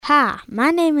Hi,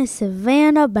 my name is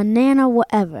Savanna Banana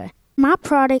Whatever. My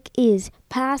product is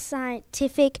Pi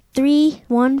Scientific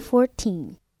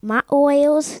 3114. My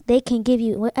oils, they can give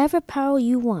you whatever power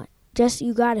you want. Just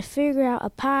you gotta figure out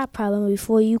a pie problem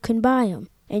before you can buy them.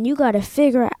 And you gotta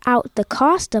figure out the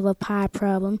cost of a pie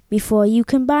problem before you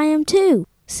can buy them too.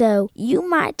 So you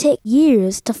might take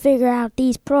years to figure out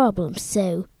these problems.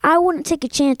 So I wouldn't take a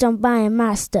chance on buying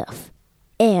my stuff.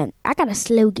 And I got a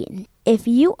slogan. If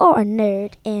you are a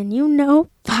nerd and you know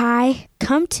pie,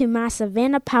 come to my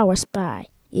Savanna Power Spy.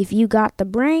 If you got the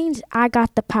brains, I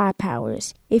got the pie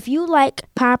powers. If you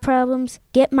like pie problems,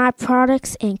 get my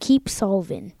products and keep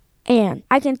solving. And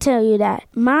I can tell you that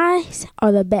mine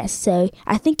are the best, so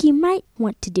I think you might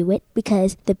want to do it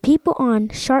because the people on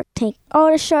Shark Tank,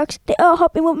 all the sharks, they all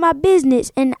helping with my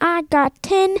business and I got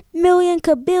 $10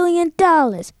 million.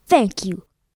 Thank you.